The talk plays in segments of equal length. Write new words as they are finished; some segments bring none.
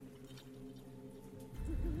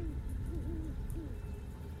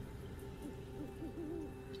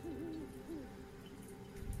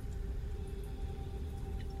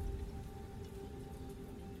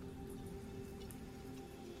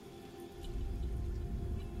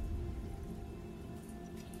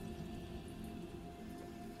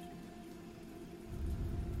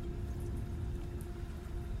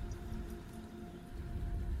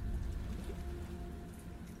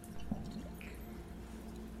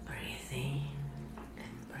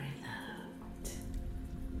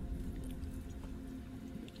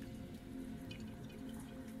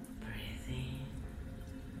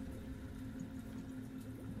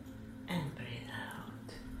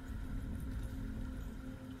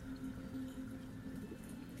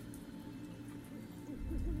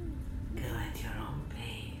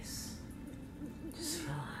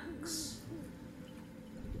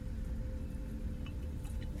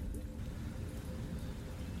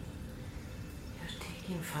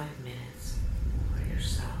taking 5 minutes for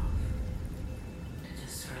yourself to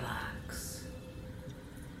just relax.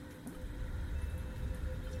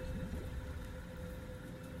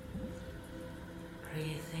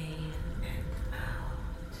 Breathe in and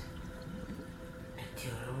out at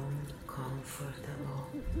your own comfortable,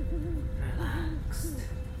 relaxed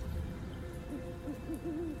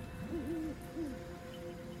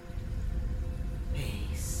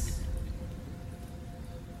pace.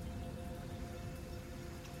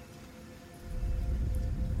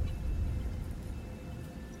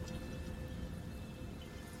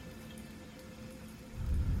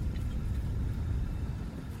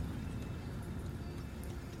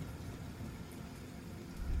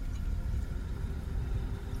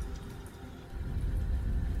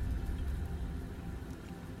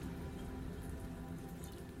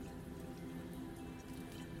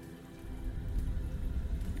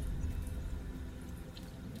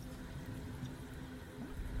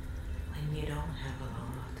 You don't have a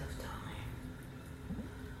lot of time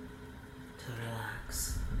to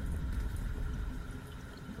relax.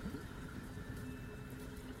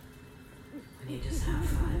 When you just have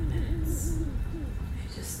 5 minutes, if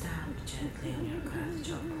you just tap gently on your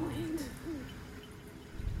gratitude point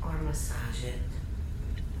or massage it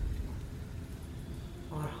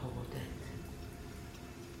or hold it.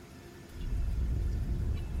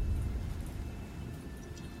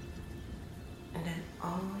 And then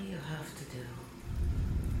all you have to do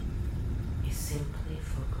is simply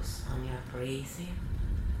focus on your breathing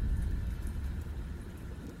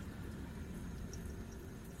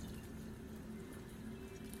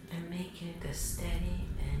and making it as steady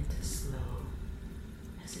and as slow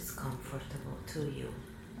as it's comfortable to you.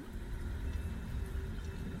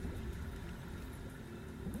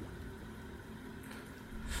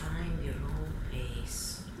 Find your own pace.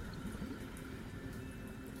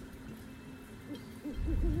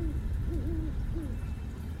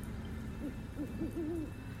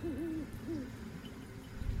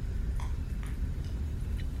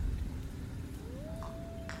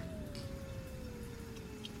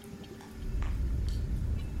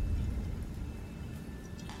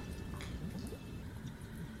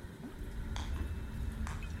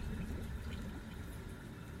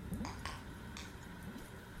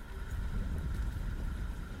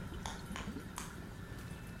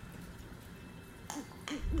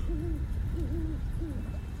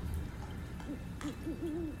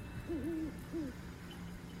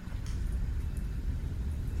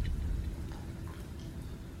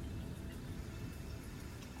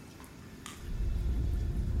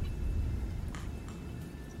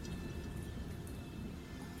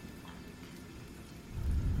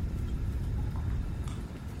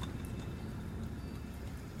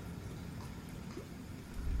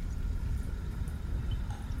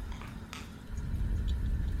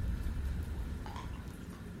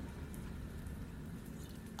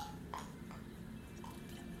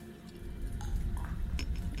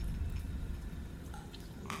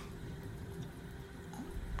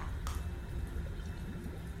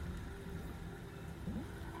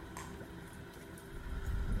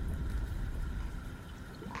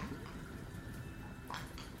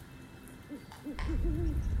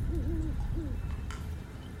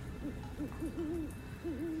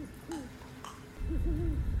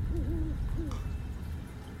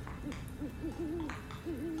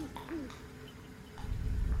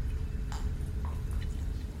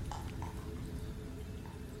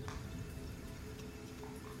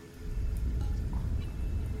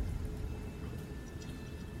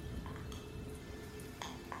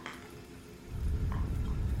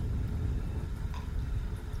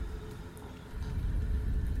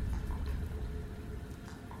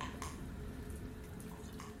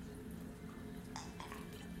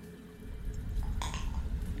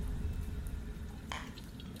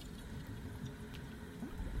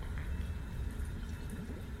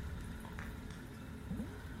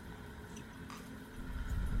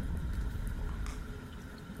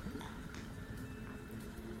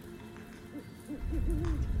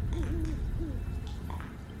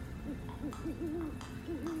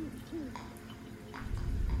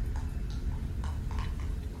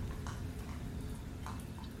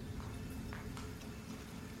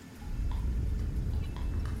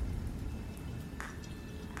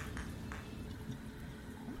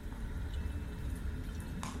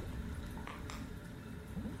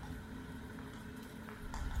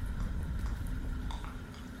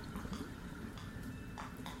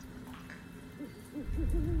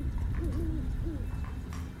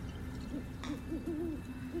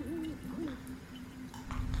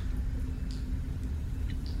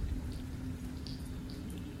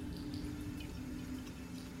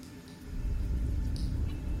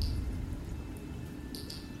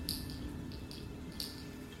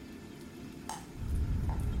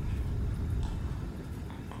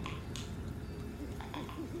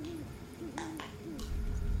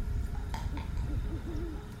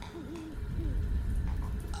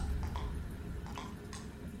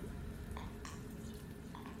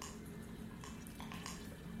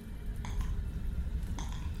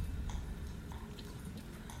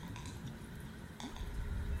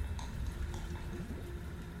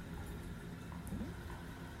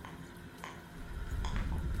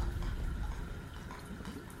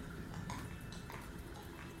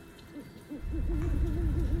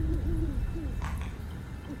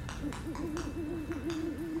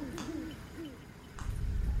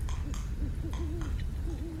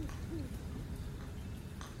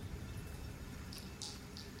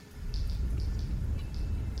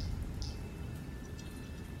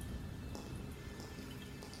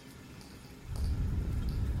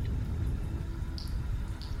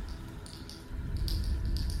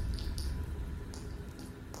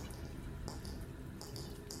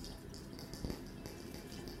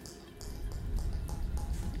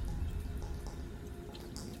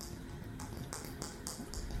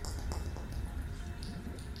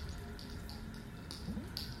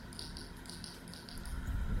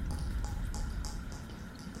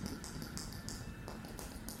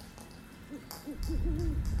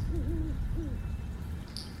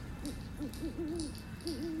 And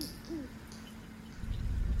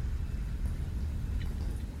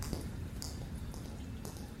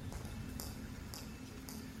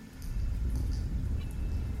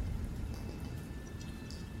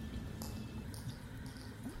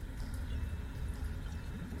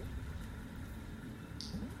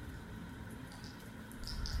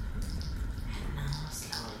now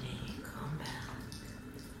slowly come back.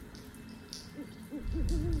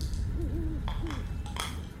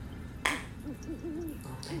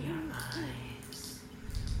 Open your eyes.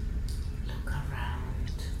 Look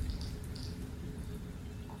around.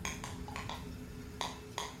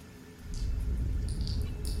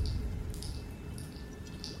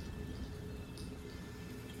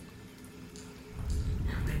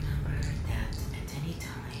 And remember that at any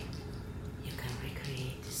time you can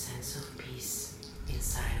recreate the sense of peace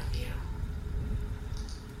inside of you.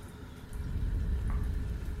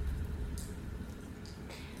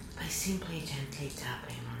 By simply gently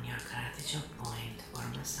tapping on your gratitude point or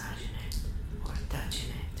massaging it or touching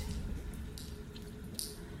it.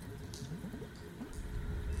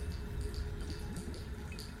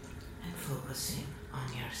 And focusing on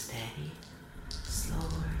your steady,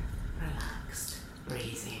 slower, relaxed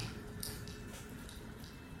breathing.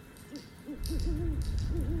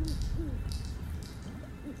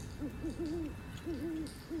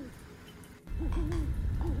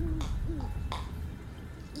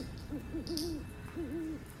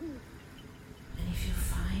 And if you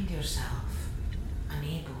find yourself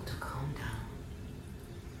unable to calm down,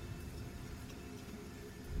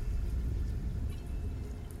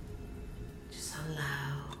 just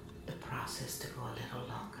allow the process to go a little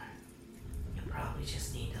longer. You probably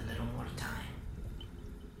just need a little more time.